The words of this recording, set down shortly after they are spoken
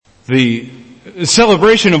The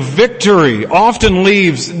celebration of victory often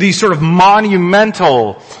leaves these sort of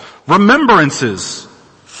monumental remembrances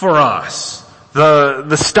for us.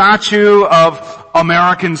 The statue of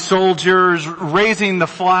American soldiers raising the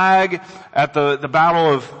flag at the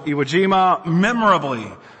Battle of Iwo Jima memorably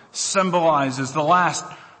symbolizes the last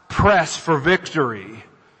press for victory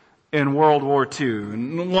in World War II.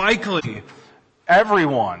 And likely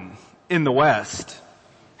everyone in the West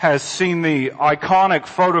has seen the iconic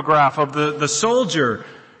photograph of the soldier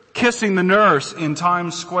kissing the nurse in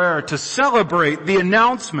Times Square to celebrate the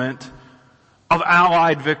announcement of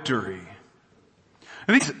Allied victory.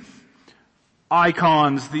 And these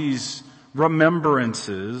icons, these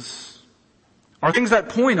remembrances, are things that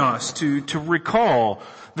point us to recall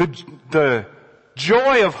the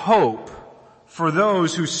joy of hope for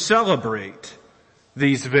those who celebrate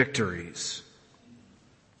these victories.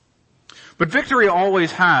 But victory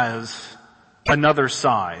always has another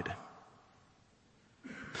side.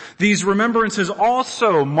 These remembrances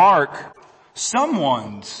also mark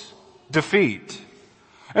someone's defeat.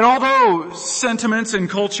 And although sentiments and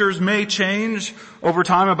cultures may change over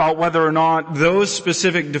time about whether or not those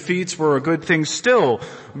specific defeats were a good thing, still,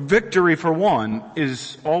 victory for one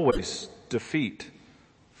is always defeat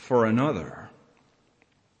for another.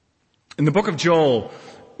 In the book of Joel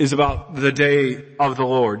is about the day of the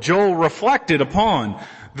Lord. Joel reflected upon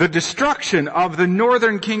the destruction of the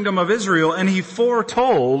northern kingdom of Israel, and he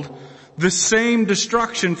foretold the same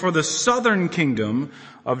destruction for the southern kingdom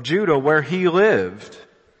of Judah where he lived.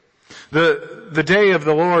 The day of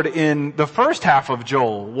the Lord in the first half of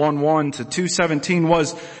Joel 1:1 to 2:17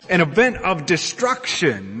 was an event of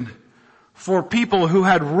destruction for people who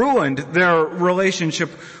had ruined their relationship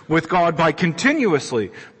with God by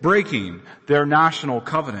continuously breaking their national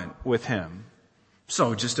covenant with Him.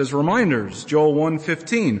 So just as reminders, Joel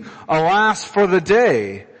 1:15, alas for the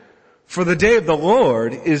day of the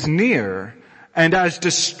Lord is near, and as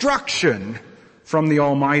destruction from the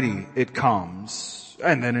Almighty it comes.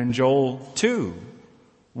 And then in Joel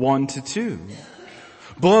 2:1 to 2,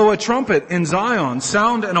 blow a trumpet in Zion,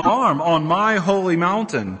 sound an alarm on my holy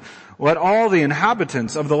mountain. Let all the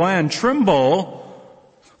inhabitants of the land tremble,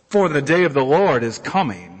 for the day of the Lord is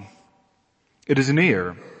coming. It is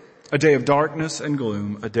near, a day of darkness and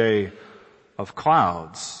gloom, a day of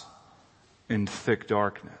clouds and thick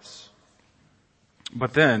darkness.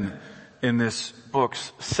 But then, in this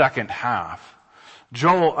book's second half,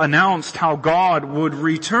 Joel announced how God would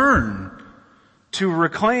return to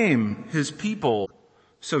reclaim His people.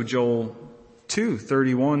 So Joel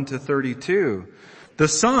 2:31 to 32. The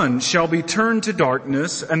sun shall be turned to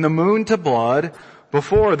darkness and the moon to blood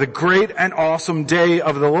before the great and awesome day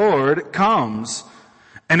of the Lord comes.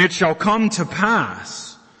 And it shall come to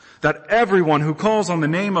pass that everyone who calls on the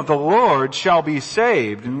name of the Lord shall be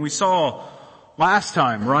saved. And we saw last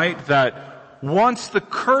time, right, that once the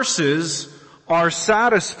curses are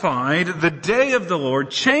satisfied, the day of the Lord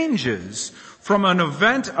changes from an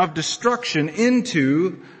event of destruction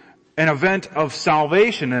into an event of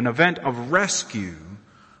salvation, an event of rescue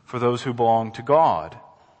for those who belong to God.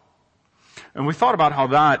 And we thought about how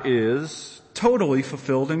that is totally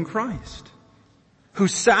fulfilled in Christ, who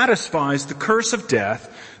satisfies the curse of death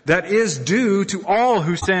that is due to all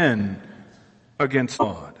who sin against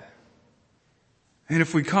God. And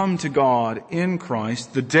if we come to God in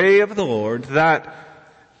Christ, the day of the Lord, that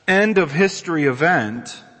end of history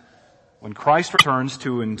event, when Christ returns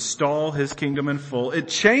to install His kingdom in full, it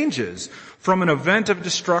changes from an event of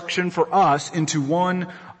destruction for us into one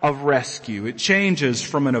of rescue. It changes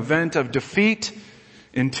from an event of defeat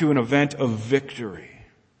into an event of victory.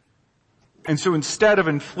 And so instead of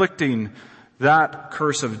inflicting that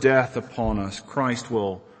curse of death upon us, Christ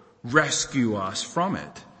will rescue us from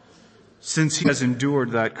it, since He has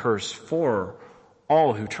endured that curse for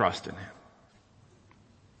all who trust in Him.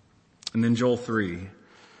 And then Joel 3,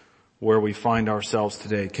 where we find ourselves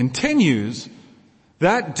today, continues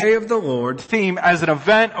that day of the Lord theme as an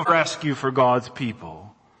event of rescue for God's people.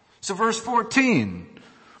 So verse 14,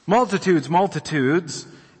 multitudes, multitudes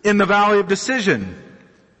in the valley of decision.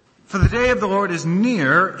 For the day of the Lord is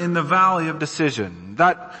near in the valley of decision.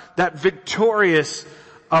 That victorious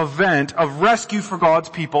event of rescue for God's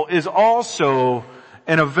people is also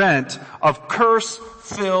an event of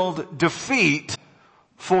curse-filled defeat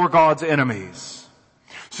for God's enemies.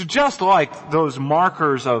 So just like those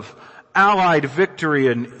markers of Allied victory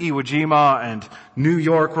in Iwo Jima and New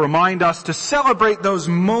York remind us to celebrate those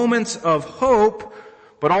moments of hope,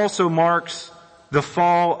 but also marks the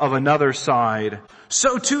fall of another side,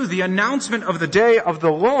 so too the announcement of the day of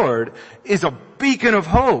the Lord is a beacon of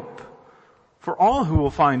hope for all who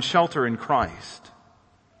will find shelter in Christ.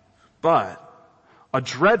 but a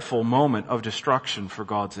dreadful moment of destruction for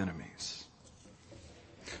God's enemies.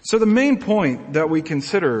 So the main point that we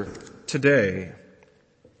consider today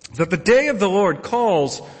is that the day of the Lord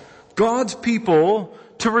calls God's people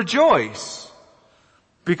to rejoice,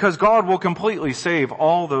 because God will completely save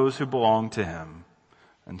all those who belong to Him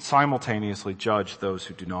and simultaneously judge those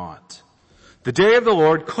who do not. The day of the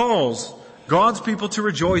Lord calls God's people to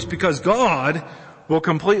rejoice because God will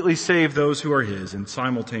completely save those who are His and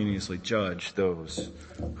simultaneously judge those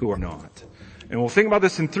who are not. And we'll think about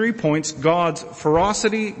this in 3 points: God's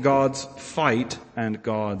ferocity, God's fight, and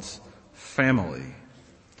God's family.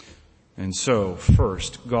 And so,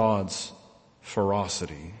 first, God's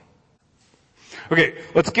ferocity. Okay,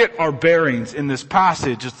 let's get our bearings in this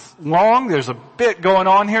passage. It's long, there's a bit going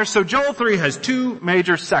on here. So Joel 3 has 2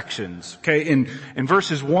 major sections. Okay, in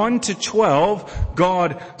verses 1 to 12,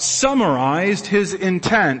 God summarized His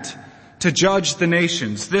intent to judge the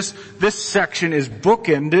nations. This section is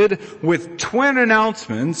bookended with twin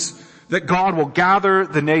announcements that God will gather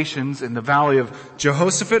the nations in the valley of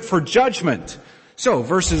Jehoshaphat for judgment. So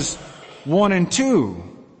verses 1 and 2.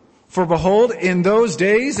 For behold, in those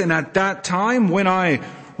days and at that time when I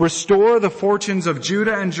restore the fortunes of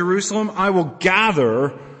Judah and Jerusalem, I will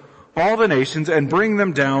gather all the nations and bring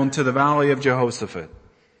them down to the valley of Jehoshaphat.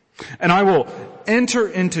 And I will enter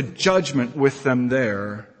into judgment with them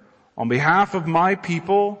there on behalf of my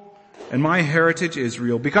people and my heritage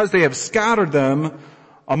Israel, because they have scattered them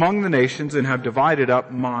among the nations and have divided up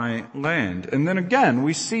my land. And then again,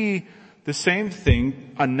 we see the same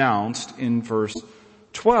thing announced in verse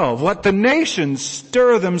 12. Let the nations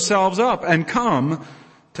stir themselves up and come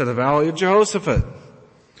to the valley of Jehoshaphat,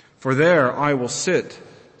 for there I will sit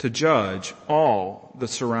to judge all the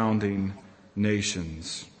surrounding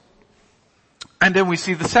nations. And then we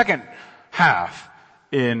see the second half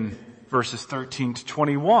in verses 13 to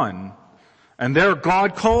 21. And there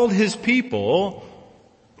God called His people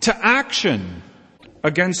to action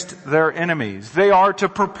against their enemies. They are to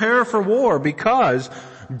prepare for war because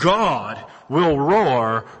God will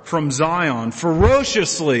roar from Zion,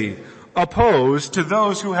 ferociously opposed to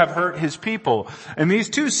those who have hurt His people. And these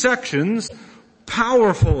 2 sections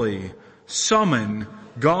powerfully summon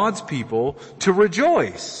God's people to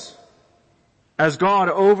rejoice as God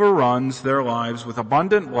overruns their lives with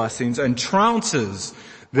abundant blessings and trounces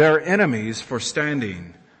their enemies for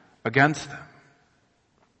standing against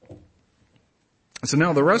them. So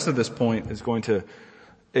now the rest of this point is going to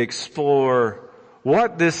explore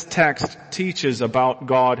what this text teaches about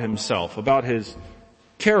God Himself, about His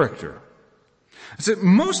character. So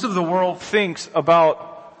most of the world thinks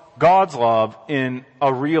about God's love in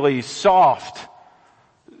a really soft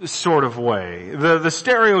sort of way. The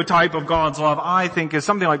stereotype of God's love, I think, is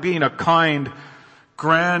something like being a kind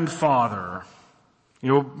grandfather. You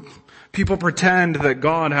know, people pretend that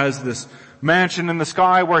God has this mansion in the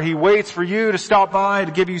sky where He waits for you to stop by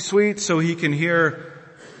to give you sweets so He can hear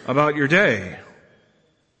about your day.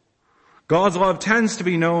 God's love tends to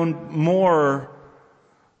be known more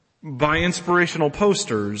by inspirational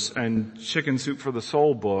posters and Chicken Soup for the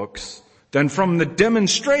Soul books than from the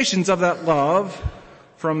demonstrations of that love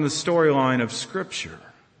from the storyline of Scripture.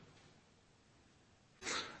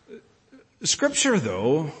 Scripture,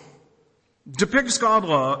 though, depicts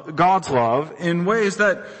God's love in ways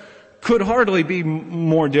that could hardly be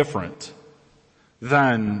more different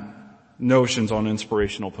than notions on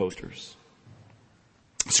inspirational posters.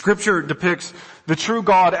 Scripture depicts the true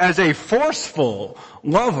God as a forceful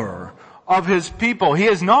lover of His people. He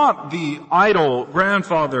is not the idle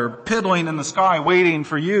grandfather piddling in the sky waiting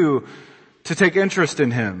for you to take interest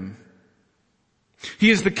in Him.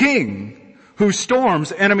 He is the King who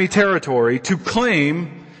storms enemy territory to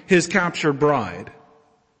claim His captured bride.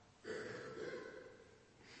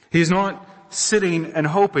 He's not sitting and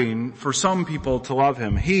hoping for some people to love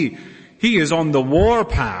Him. He is on the war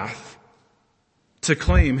path to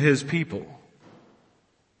claim His people.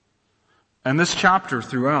 And this chapter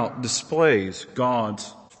throughout displays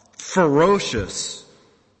God's ferocious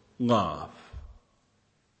love.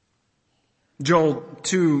 Joel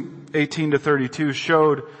 2:18-32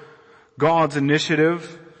 showed God's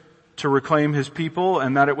initiative to reclaim His people,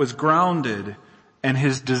 and that it was grounded in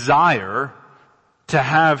His desire to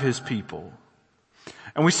have His people.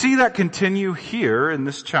 And we see that continue here in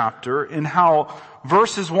this chapter in how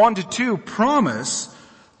verses 1 to 2 promise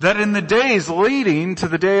that in the days leading to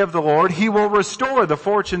the day of the Lord, He will restore the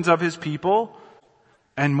fortunes of His people,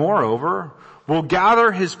 and moreover, will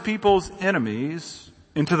gather His people's enemies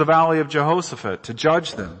into the valley of Jehoshaphat to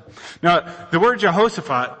judge them. Now, the word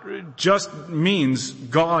Jehoshaphat just means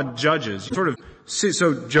God judges. You sort of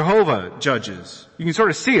So Jehovah judges. You can sort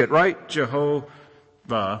of see it, right?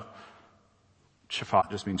 Jehovah.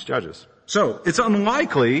 Shaphat just means judges. So it's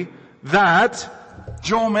unlikely that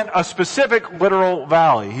Joel meant a specific literal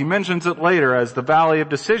valley. He mentions it later as the valley of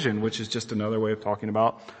decision, which is just another way of talking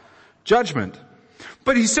about judgment.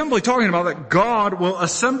 But he's simply talking about that God will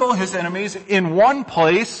assemble his enemies in one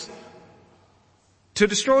place to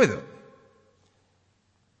destroy them.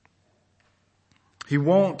 He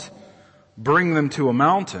won't bring them to a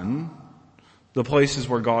mountain, the places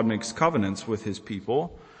where God makes covenants with his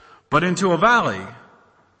people, but into a valley,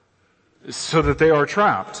 so that they are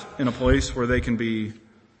trapped in a place where they can be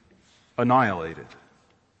annihilated.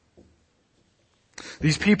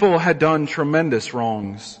 These people had done tremendous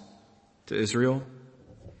wrongs to Israel.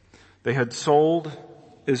 They had sold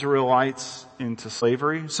Israelites into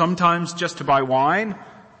slavery, sometimes just to buy wine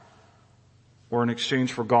or in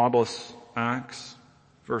exchange for godless acts.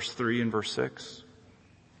 Verse 3 and verse 6.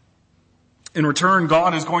 In return,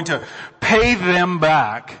 God is going to pay them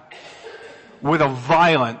back with a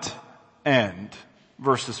violent end.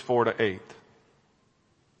 Verses 4 to 8.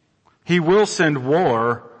 He will send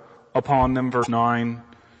war upon them. Verse 9.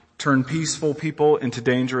 Turn peaceful people into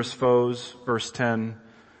dangerous foes. Verse 10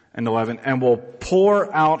 and 11. And will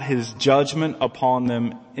pour out his judgment upon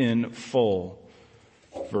them in full.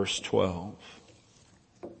 Verse 12.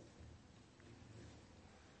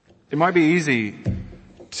 It might be easy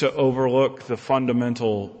to overlook the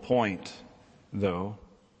fundamental point, though,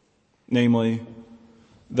 namely,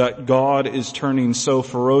 that God is turning so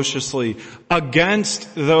ferociously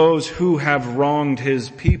against those who have wronged his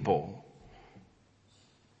people.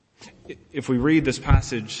 If we read this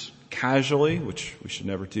passage casually, which we should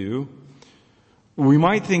never do, we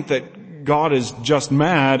might think that God is just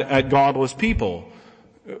mad at godless people.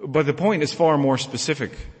 But the point is far more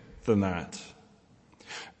specific than that.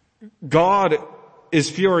 God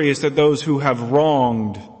is furious at those who have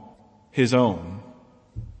wronged his own.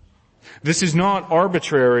 This is not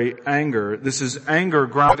arbitrary anger. This is anger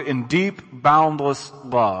grounded in deep, boundless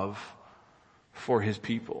love for his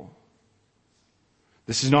people.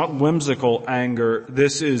 This is not whimsical anger.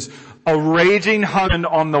 This is a raging husband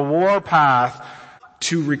on the war path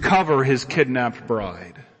to recover his kidnapped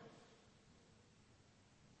bride.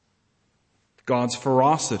 God's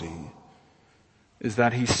ferocity is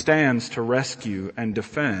that he stands to rescue and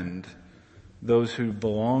defend those who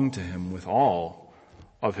belong to him with all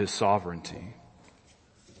of his sovereignty.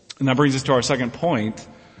 And that brings us to our second point,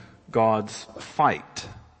 God's fight.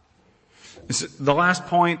 The last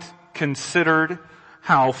point considered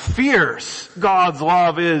how fierce God's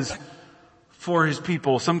love is for his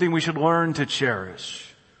people, something we should learn to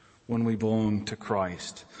cherish when we belong to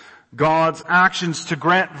Christ. God's actions to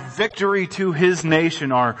grant victory to his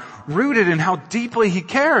nation are rooted in how deeply he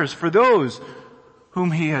cares for those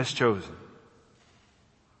whom he has chosen.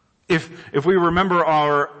 If we remember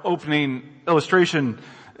our opening illustration,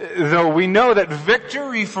 though, we know that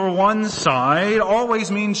victory for one side always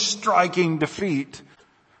means striking defeat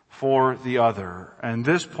for the other. And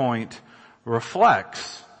this point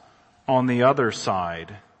reflects on the other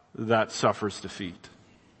side that suffers defeat.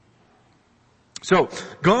 So,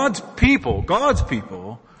 God's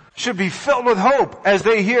people should be filled with hope as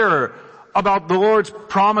they hear about the Lord's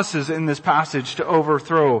promises in this passage to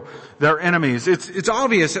overthrow their enemies. It's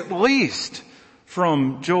obvious, at least,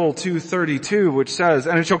 from Joel 2:32, which says,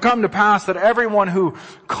 "And it shall come to pass that everyone who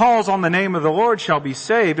calls on the name of the Lord shall be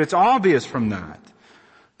saved." It's obvious from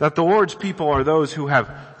that the Lord's people are those who have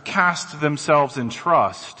cast themselves in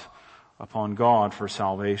trust upon God for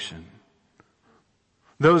salvation.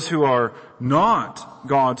 Those who are not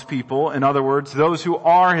God's people, in other words, those who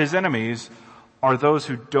are his enemies, are those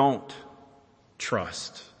who don't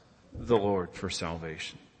trust the Lord for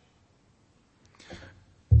salvation.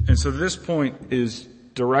 And so this point is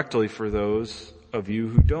directly for those of you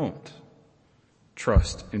who don't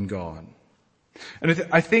trust in God. And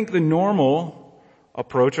I think the normal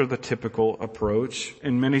approach, or the typical approach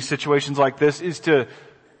in many situations like this, is to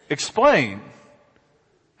explain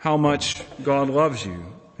how much God loves you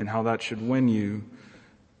and how that should win you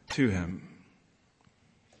to him.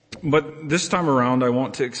 But this time around, I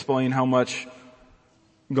want to explain how much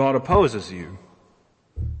God opposes you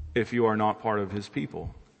if you are not part of his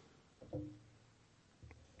people.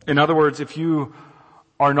 In other words, if you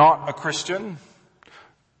are not a Christian,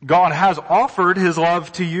 God has offered his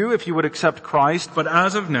love to you if you would accept Christ, but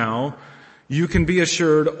as of now, you can be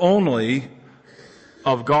assured only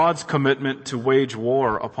of God's commitment to wage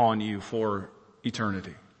war upon you for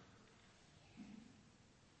eternity.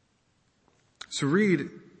 So read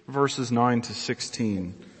verses 9 to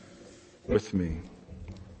 16 with me.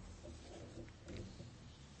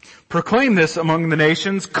 Proclaim this among the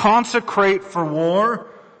nations. Consecrate for war.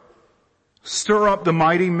 Stir up the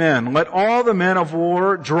mighty men. Let all the men of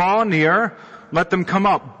war draw near. Let them come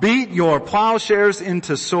up. Beat your plowshares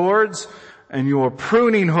into swords and your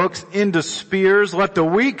pruning hooks into spears. Let the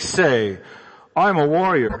weak say, I'm a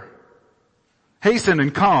warrior. Hasten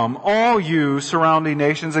and come, all you surrounding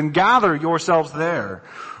nations, and gather yourselves there.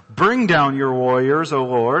 Bring down your warriors, O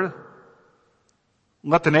Lord.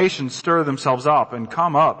 Let the nations stir themselves up and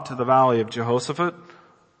come up to the valley of Jehoshaphat.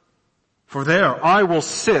 For there I will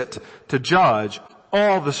sit to judge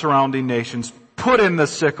all the surrounding nations. Put in the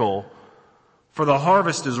sickle, for the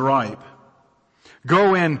harvest is ripe.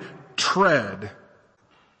 Go in, tread,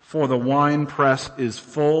 for the winepress is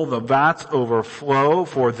full, the vats overflow,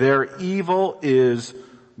 for their evil is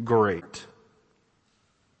great.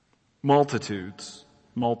 Multitudes.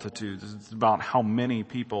 It's about how many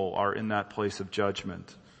people are in that place of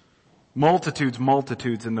judgment. Multitudes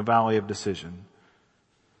in the valley of decision.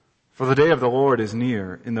 For the day of the Lord is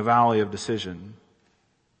near in the valley of decision.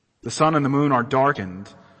 The sun and the moon are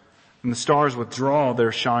darkened, and the stars withdraw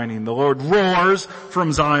their shining. The Lord roars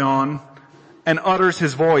from Zion and utters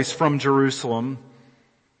his voice from Jerusalem,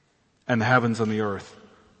 and the heavens and the earth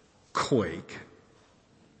quake.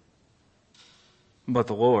 But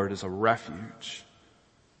the Lord is a refuge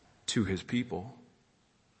to his people,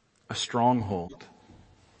 a stronghold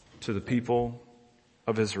to the people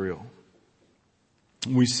of Israel.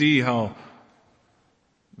 We see how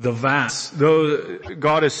the vats, though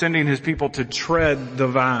God is sending his people to tread the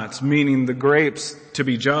vats, meaning the grapes to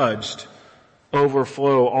be judged,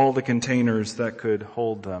 overflow all the containers that could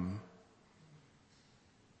hold them.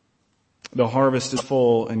 The harvest is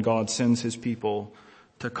full and God sends his people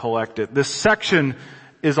to collect it. This section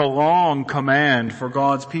is a long command for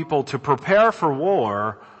God's people to prepare for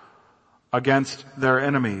war against their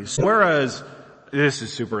enemies. Whereas, this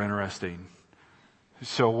is super interesting.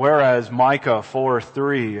 So whereas Micah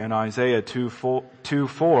 4:3 and Isaiah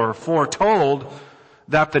 2:4 foretold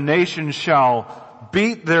that the nations shall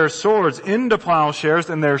beat their swords into plowshares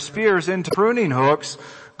and their spears into pruning hooks,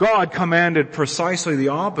 God commanded precisely the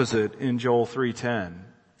opposite in Joel 3:10.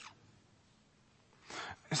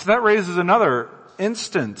 So that raises another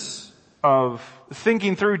instance of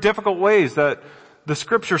thinking through difficult ways that the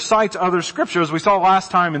scripture cites other scriptures. We saw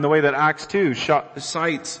last time in the way that Acts 2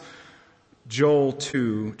 cites Joel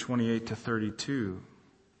 2:28-32.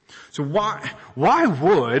 So why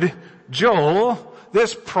would Joel,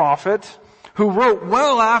 this prophet, who wrote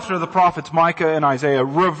well after the prophets Micah and Isaiah,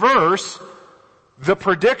 reverse the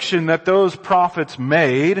prediction that those prophets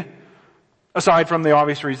made, aside from the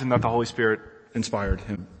obvious reason that the Holy Spirit inspired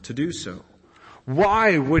him to do so?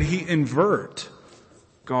 Why would he invert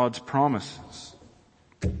God's promises?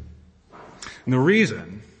 And the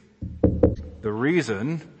reason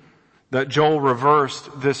that Joel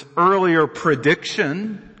reversed this earlier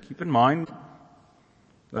prediction, keep in mind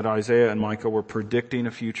that Isaiah and Micah were predicting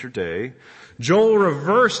a future day. Joel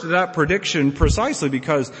reversed that prediction precisely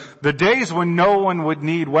because the days when no one would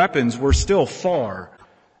need weapons were still far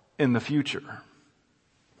in the future.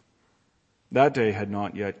 That day had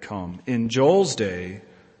not yet come. In Joel's day,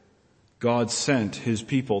 God sent his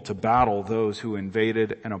people to battle those who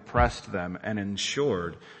invaded and oppressed them and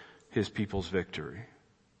ensured his people's victory.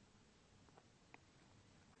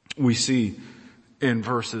 We see in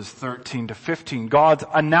verses 13-15 God's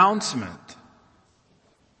announcement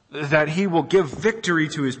that he will give victory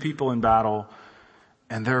to his people in battle,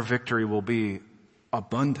 and their victory will be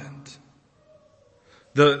abundant.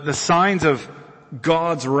 The signs of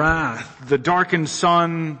God's wrath, the darkened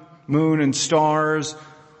sun, moon, and stars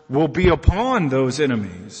will be upon those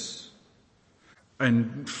enemies.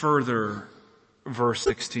 And further, verse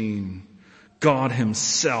 16, God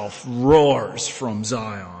himself roars from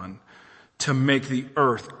Zion to make the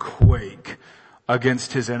earth quake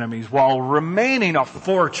against his enemies while remaining a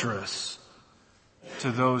fortress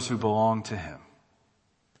to those who belong to him.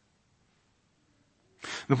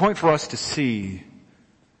 The point for us to see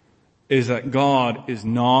is that God is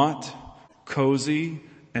not cozy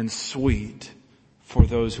and sweet for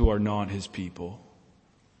those who are not his people.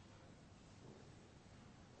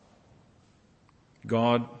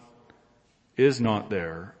 God is not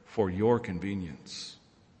there for your convenience.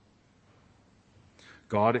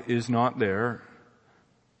 God is not there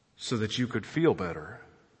so that you could feel better.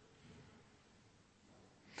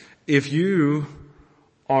 If you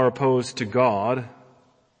are opposed to God,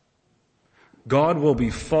 God will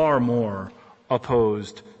be far more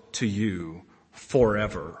opposed to you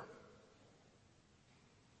forever.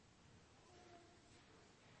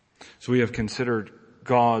 So we have considered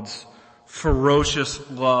God's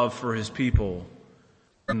ferocious love for his people,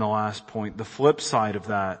 in the last point, the flip side of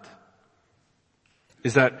that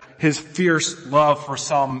is that his fierce love for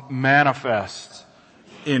some manifests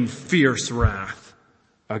in fierce wrath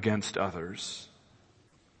against others.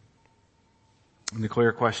 And the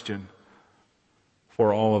clear question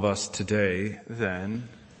for all of us today, then,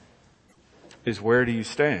 is where do you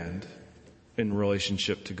stand in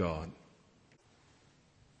relationship to God?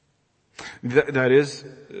 That is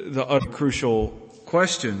the crucial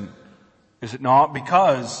question, is it not?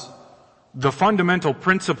 Because the fundamental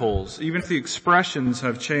principles, even if the expressions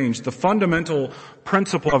have changed, the fundamental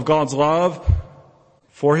principle of God's love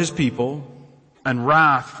for his people and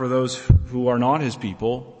wrath for those who are not his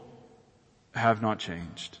people have not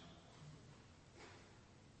changed.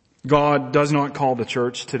 God does not call the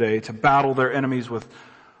church today to battle their enemies with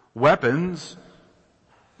weapons,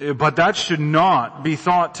 but that should not be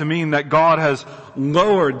thought to mean that God has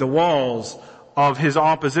lowered the walls of his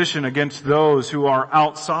opposition against those who are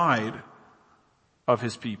outside of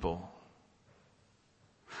his people.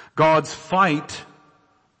 God's fight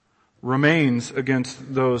remains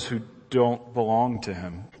against those who don't belong to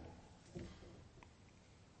him.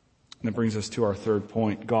 And that brings us to our third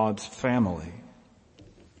point, God's family.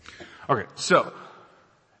 Okay, so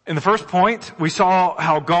in the first point, we saw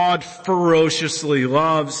how God ferociously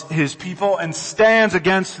loves his people and stands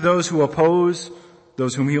against those who oppose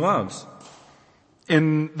those whom he loves.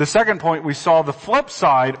 In the second point, we saw the flip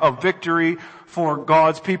side of victory for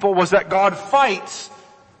God's people was that God fights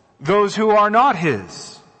those who are not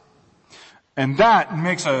his. And that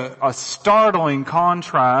makes a startling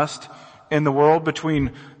contrast in the world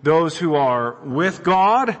between those who are with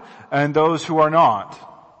God and those who are not.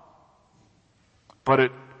 But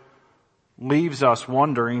it leaves us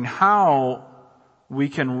wondering how we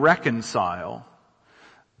can reconcile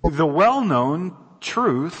the well-known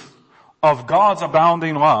truth of God's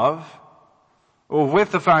abounding love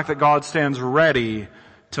with the fact that God stands ready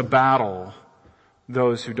to battle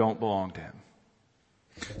those who don't belong to him.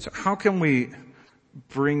 So how can we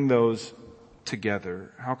bring those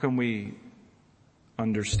together? How can we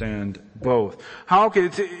understand both? How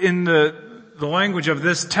can, in the language of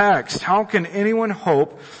this text, how can anyone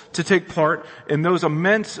hope to take part in those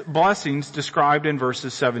immense blessings described in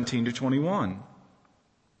verses 17 to 21?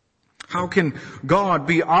 How can God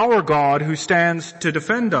be our God who stands to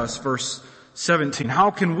defend us? Verse 17.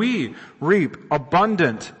 How can we reap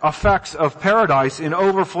abundant effects of paradise in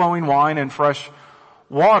overflowing wine and fresh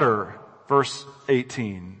water? Verse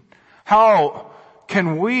 18. How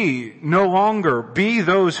can we no longer be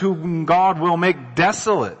those whom God will make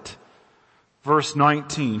desolate? Verse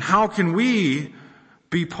 19. How can we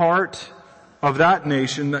be part of that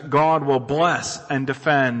nation that God will bless and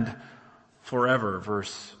defend forever?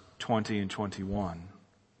 Verse 20 and 21.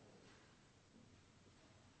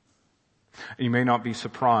 You may not be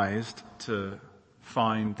surprised to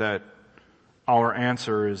find that our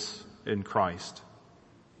answer is in Christ.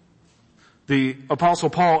 The Apostle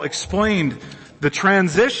Paul explained the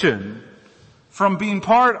transition from being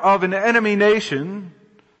part of an enemy nation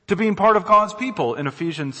to being part of God's people in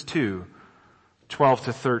Ephesians 2:12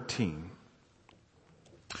 to 13.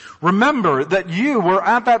 Remember that you were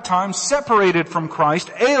at that time separated from Christ,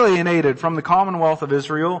 alienated from the commonwealth of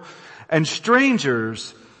Israel, and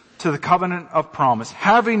strangers to the covenant of promise,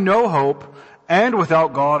 having no hope and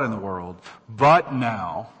without God in the world. But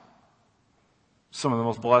now, some of the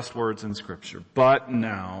most blessed words in Scripture, but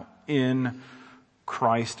now, in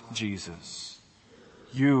Christ Jesus,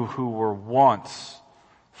 you who were once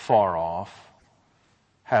far off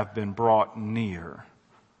have been brought near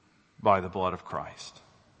by the blood of Christ.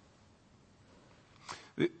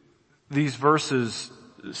 These verses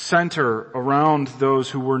center around those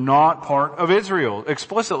who were not part of Israel,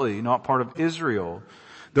 explicitly not part of Israel.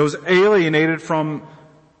 Those alienated from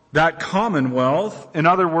that commonwealth. In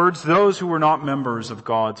other words, those who were not members of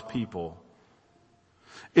God's people.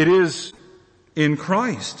 It is in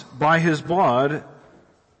Christ, by his blood,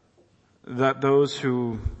 that those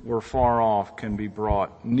who were far off can be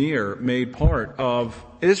brought near, made part of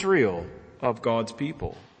Israel, of God's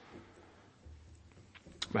people.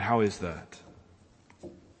 But how is that?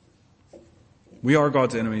 We are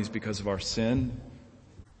God's enemies because of our sin.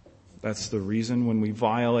 That's the reason when we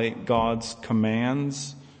violate God's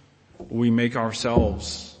commands, we make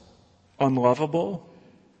ourselves unlovable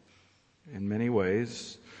in many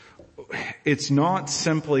ways. It's not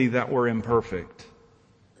simply that we're imperfect,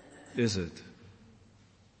 is it?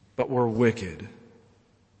 But we're wicked.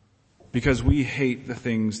 Because we hate the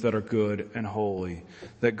things that are good and holy,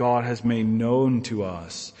 that God has made known to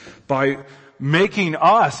us by making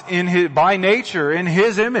us by nature in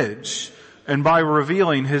his image and by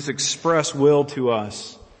revealing his express will to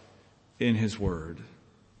us in His Word.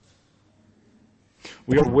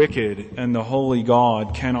 We are wicked, and the holy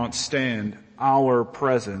God cannot stand our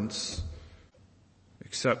presence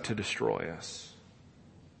except to destroy us.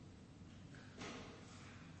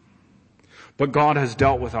 But God has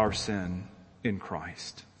dealt with our sin in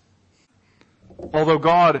Christ. Although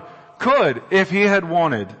God could, if He had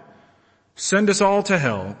wanted, send us all to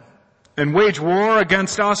hell and wage war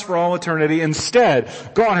against us for all eternity, instead,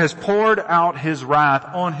 God has poured out His wrath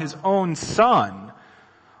on His own Son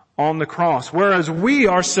on the cross. Whereas we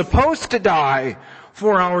are supposed to die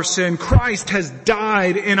for our sin, Christ has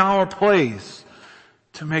died in our place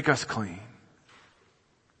to make us clean.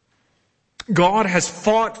 God has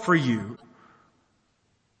fought for you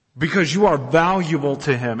because you are valuable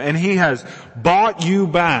to Him, and He has bought you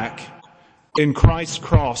back in Christ's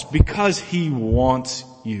cross because He wants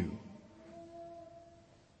you.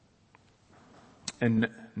 And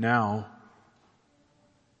now,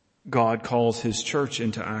 God calls His church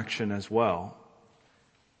into action as well.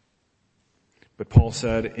 But Paul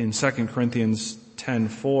said in 2 Corinthians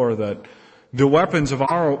 10:4 that the weapons of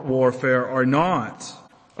our warfare are not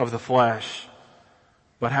of the flesh,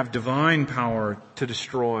 but have divine power to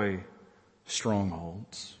destroy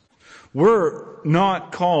strongholds. We're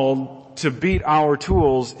not called to beat our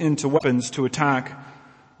tools into weapons to attack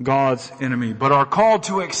God's enemy, but are called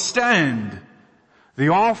to extend the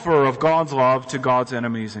offer of God's love to God's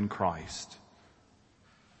enemies in Christ.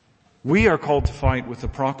 We are called to fight with the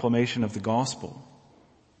proclamation of the gospel,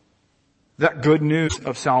 that good news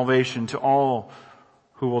of salvation to all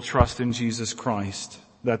who will trust in Jesus Christ,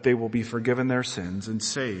 that they will be forgiven their sins and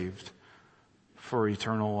saved for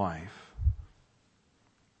eternal life.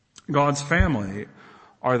 God's family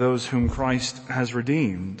are those whom Christ has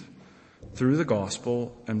redeemed through the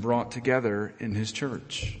gospel and brought together in His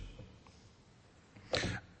church.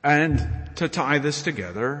 And to tie this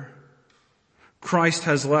together, Christ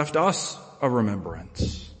has left us a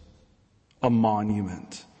remembrance, a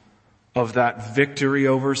monument of that victory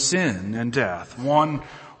over sin and death, one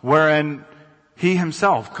wherein He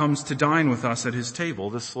Himself comes to dine with us at His table.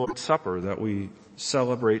 This Lord's Supper that we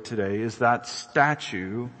celebrate today is that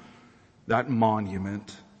statue, that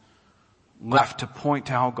monument, left to point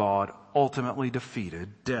to how God ultimately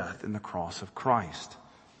defeated death in the cross of Christ.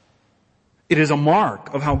 It is a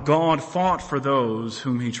mark of how God fought for those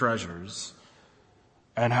whom He treasures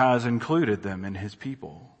and has included them in His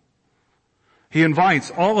people. He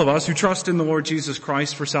invites all of us who trust in the Lord Jesus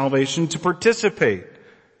Christ for salvation to participate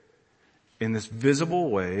in this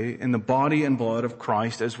visible way in the body and blood of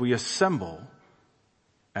Christ as we assemble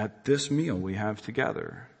at this meal we have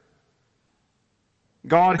together.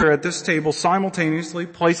 God here at this table simultaneously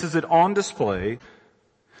places it on display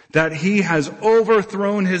that He has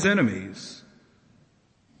overthrown His enemies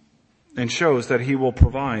and shows that He will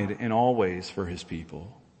provide in all ways for His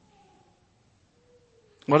people.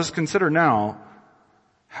 Let us consider now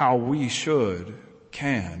how we should,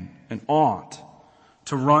 can, and ought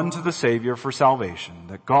to run to the Savior for salvation,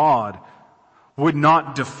 that God would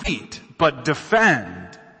not defeat, but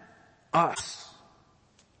defend us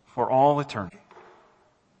for all eternity.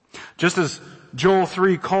 Just as Joel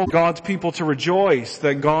 3 called God's people to rejoice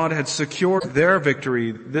that God had secured their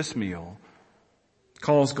victory, this meal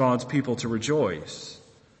calls God's people to rejoice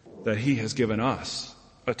that He has given us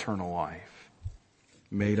eternal life,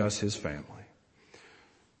 made us His family.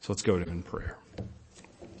 So let's go to Him in prayer.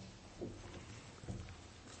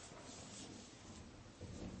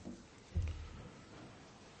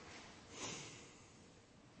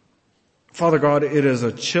 Father God, it is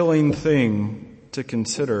a chilling thing to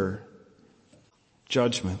consider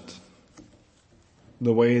judgment,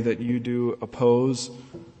 the way that You do oppose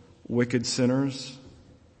wicked sinners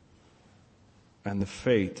and the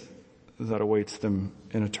fate that awaits them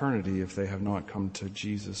in eternity if they have not come to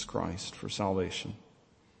Jesus Christ for salvation.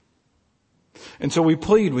 And so we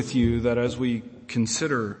plead with You that as we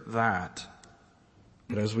consider that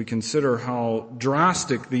as we consider how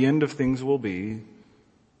drastic the end of things will be,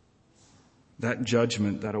 that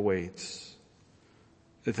judgment that awaits,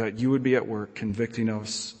 that You would be at work convicting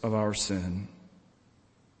us of our sin,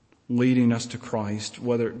 leading us to Christ,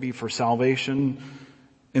 whether it be for salvation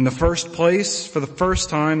in the first place, for the first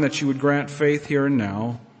time, that You would grant faith here and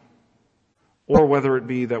now, or whether it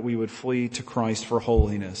be that we would flee to Christ for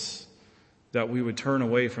holiness, that we would turn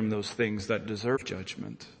away from those things that deserve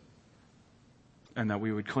judgment, and that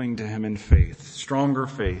we would cling to Him in faith, stronger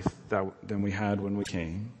faith than we had when we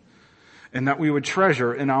came, and that we would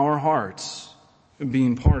treasure in our hearts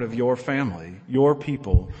being part of Your family, Your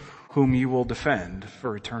people, whom You will defend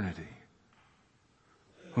for eternity,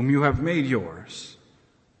 whom You have made Yours,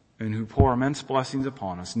 and who pour immense blessings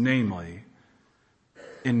upon us, namely,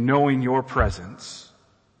 in knowing your presence,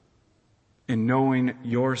 in knowing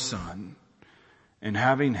your Son, and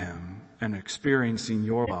having him and experiencing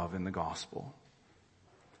your love in the gospel.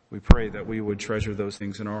 We pray that we would treasure those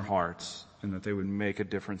things in our hearts and that they would make a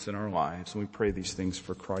difference in our lives. And we pray these things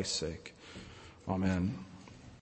for Christ's sake. Amen.